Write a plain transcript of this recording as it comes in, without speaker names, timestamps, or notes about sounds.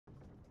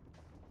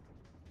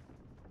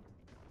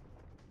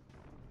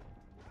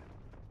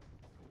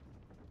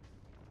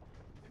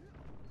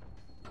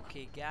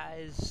Okay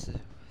guys,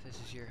 this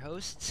is your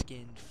host,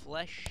 Skinned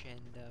Flesh,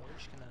 and we're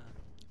just gonna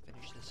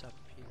finish this up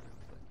here real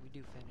quick. We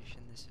do finish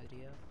in this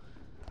video.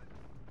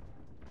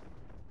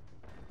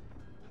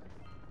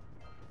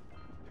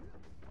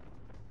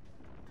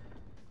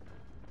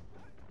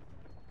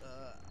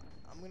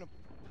 I'm gonna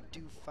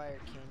do Fire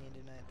Canyon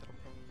tonight.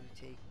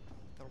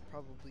 That'll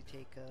probably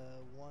take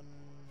 1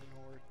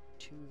 or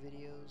 2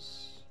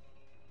 videos,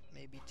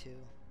 maybe 2.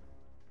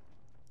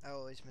 I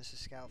always miss a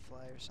scout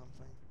fly or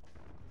something.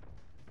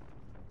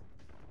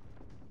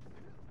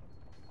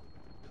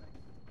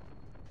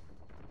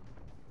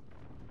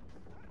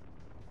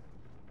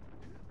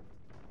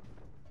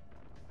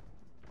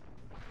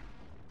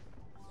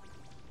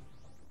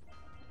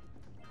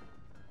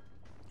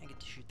 I get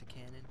to shoot the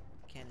cannon.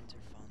 Cannons are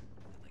fun.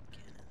 I like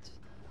cannons.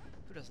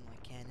 Who doesn't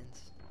like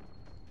cannons?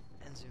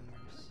 And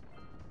zoomers.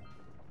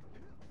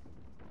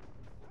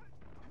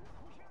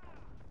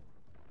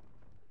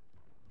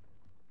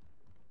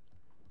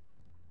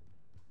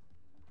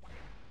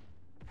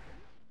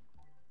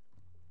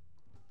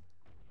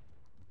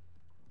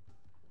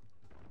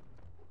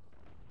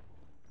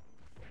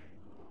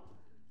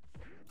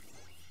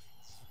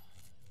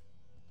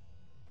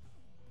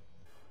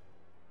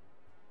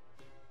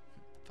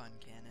 Fun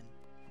cannon.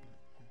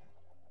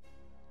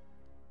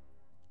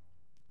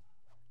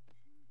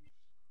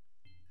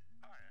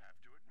 I have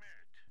to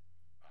admit,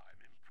 I'm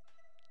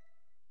impressed.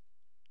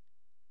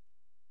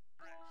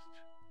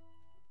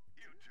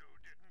 You two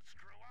didn't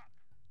screw up.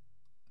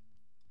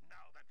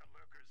 Now that the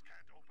lurkers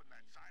can't open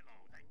that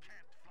silo, they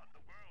can't flood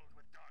the world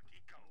with dark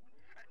eco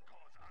and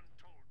cause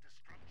untold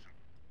destruction.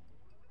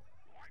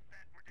 Wipe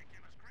that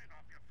ridiculous grin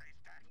off your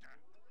face, Daxter.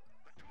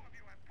 The two of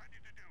you have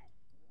plenty to do.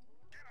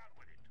 Get on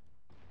with it.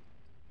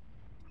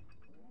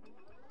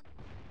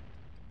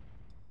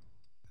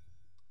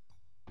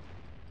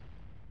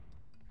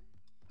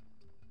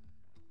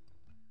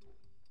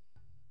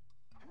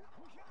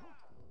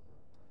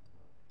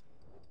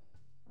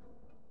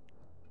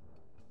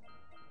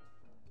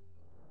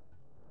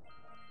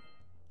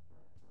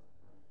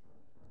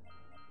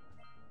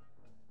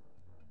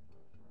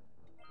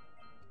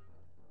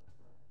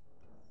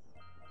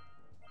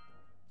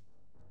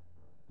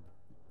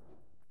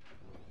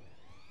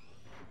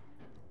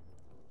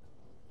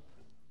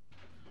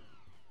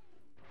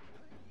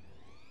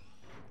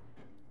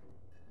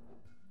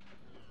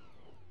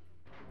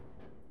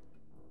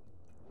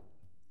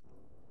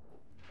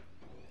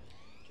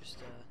 Just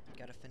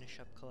gotta finish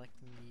up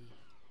collecting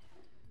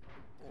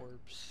the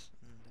orbs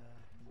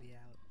and be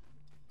out.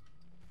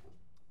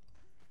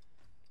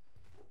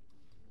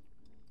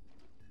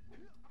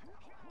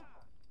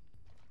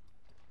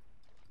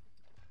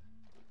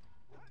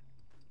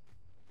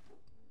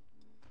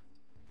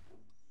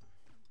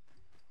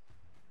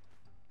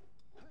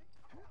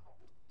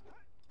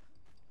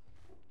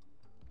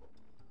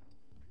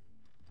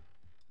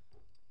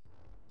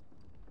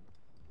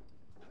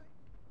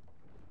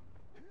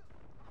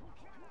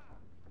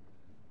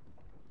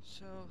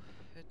 So,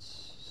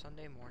 it's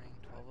Sunday morning,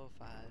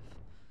 12:05.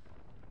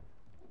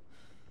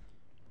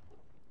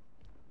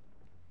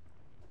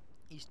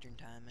 Eastern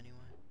time,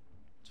 anyway.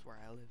 That's where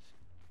I live.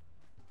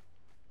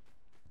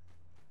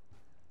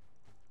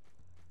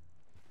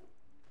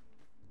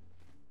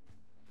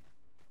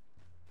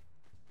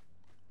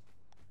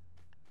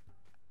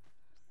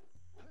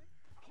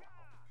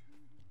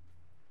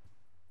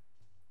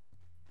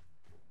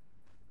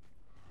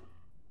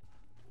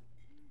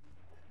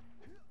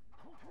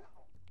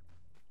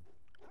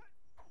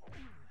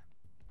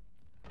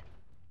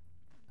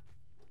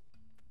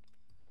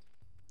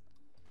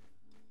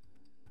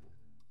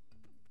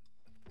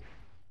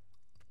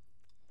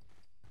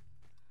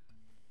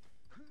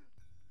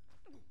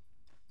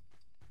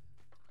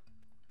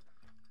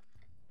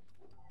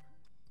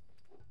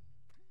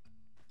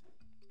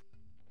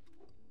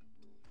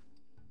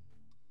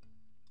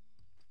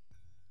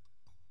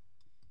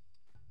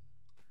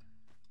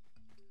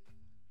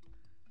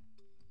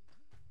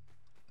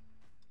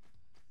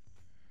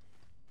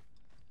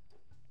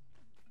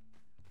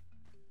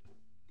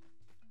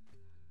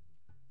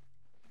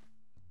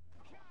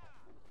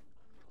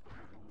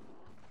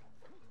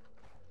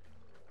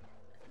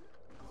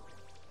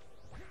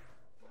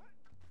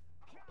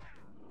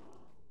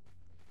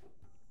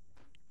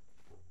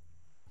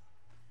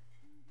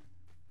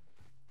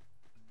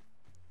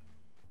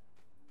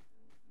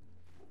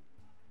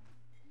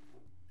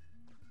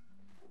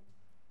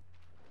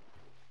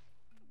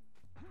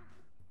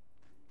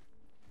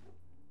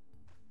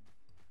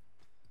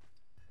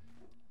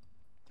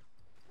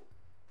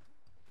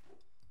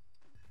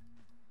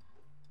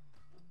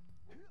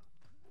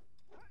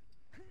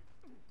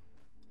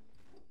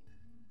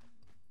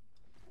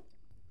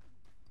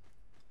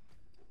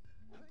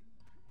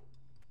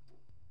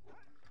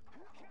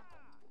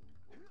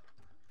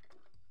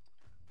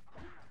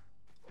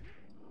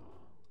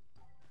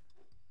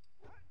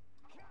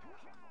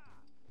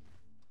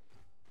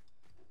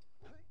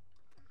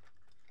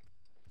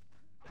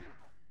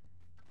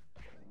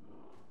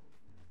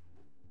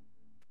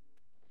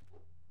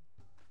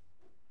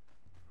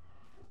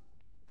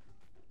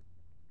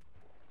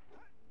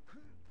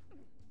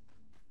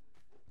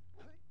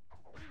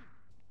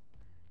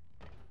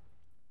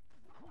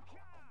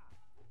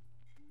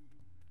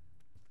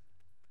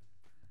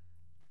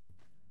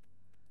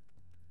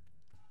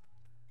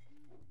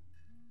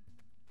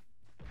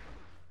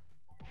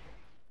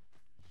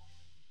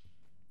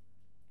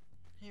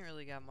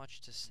 got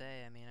much to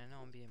say. I mean, I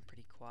know I'm being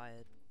pretty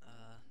quiet.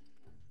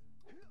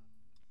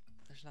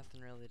 There's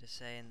nothing really to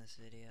say in this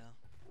video.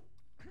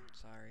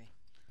 Sorry.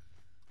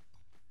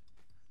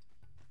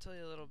 I'll tell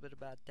you a little bit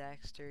about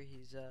Daxter. He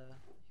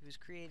was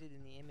created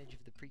in the image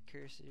of the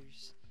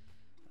precursors.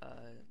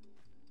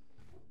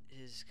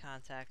 His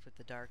contact with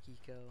the Dark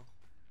Eco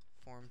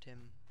formed him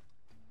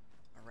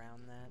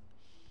around that.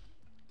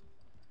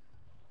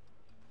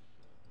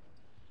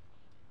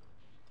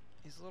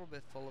 He's a little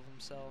bit full of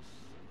himself,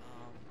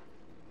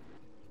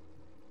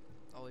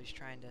 always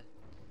trying to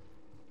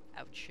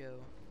outshow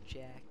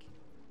Jack,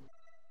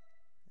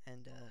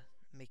 and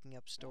making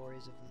up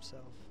stories of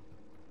himself.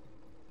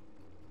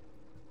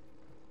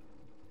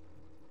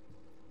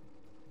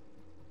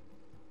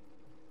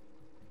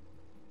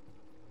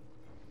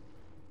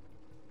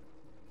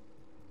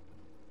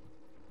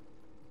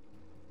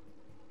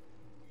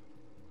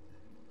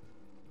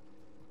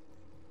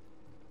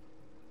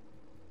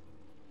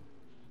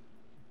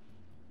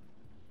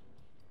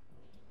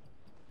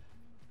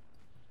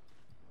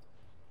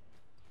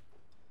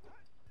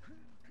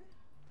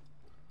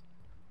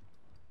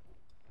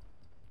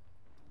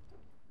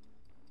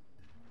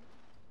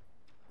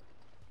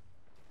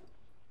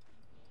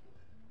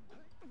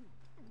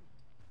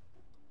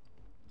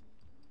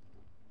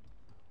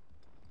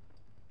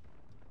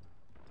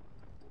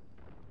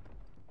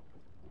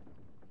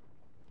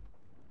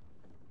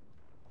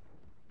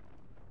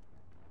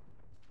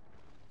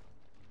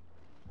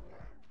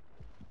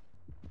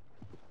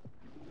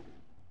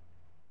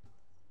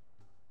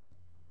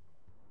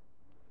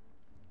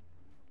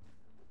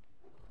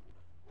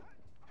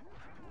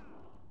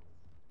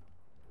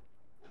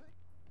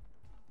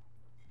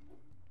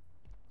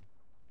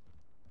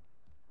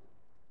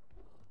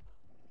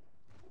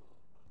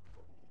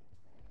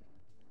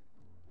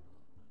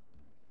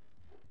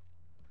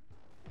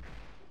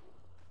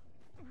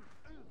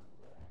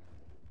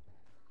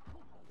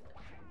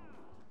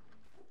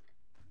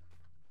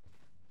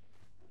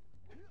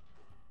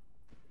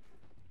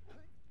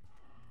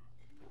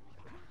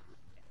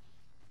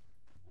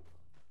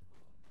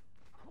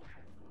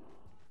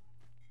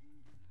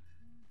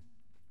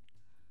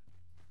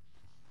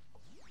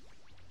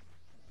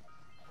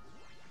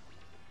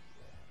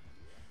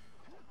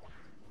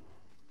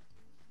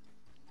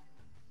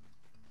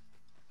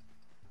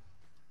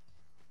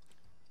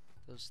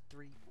 Those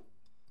 3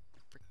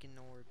 freaking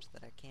orbs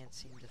that I can't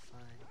seem to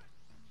find.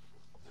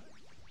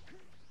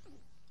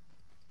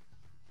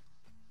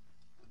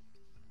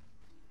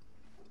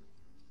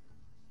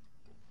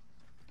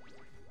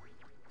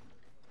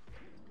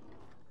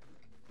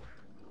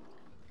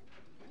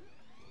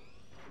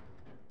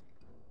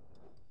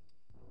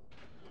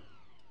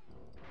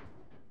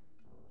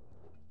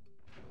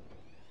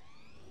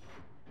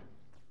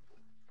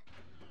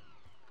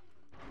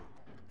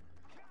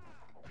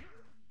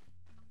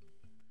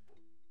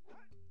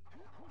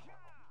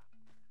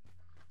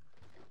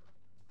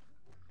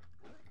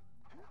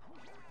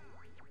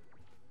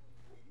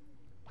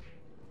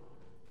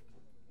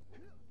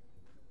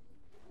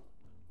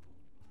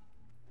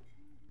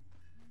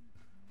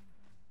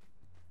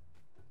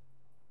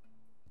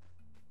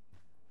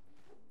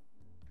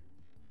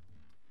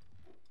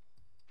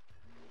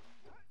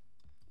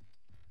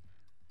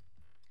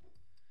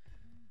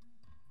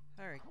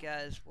 Alright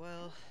guys,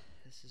 well,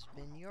 this has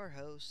been your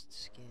host,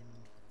 Skin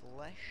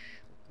Flesh.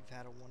 Hope you've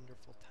had a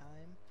wonderful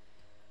time.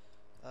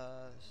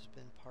 This has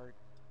been part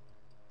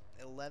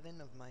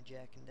 11 of my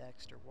Jack and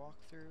Daxter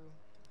walkthrough.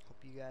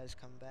 Hope you guys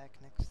come back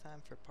next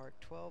time for part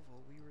 12,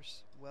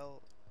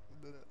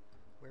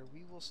 where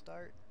we will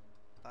start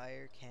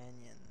Fire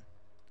Canyon.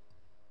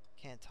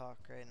 Can't talk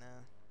right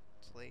now.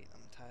 It's late,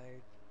 I'm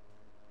tired.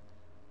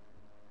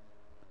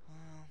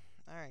 Well,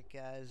 alright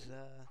guys,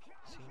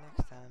 see you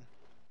next time.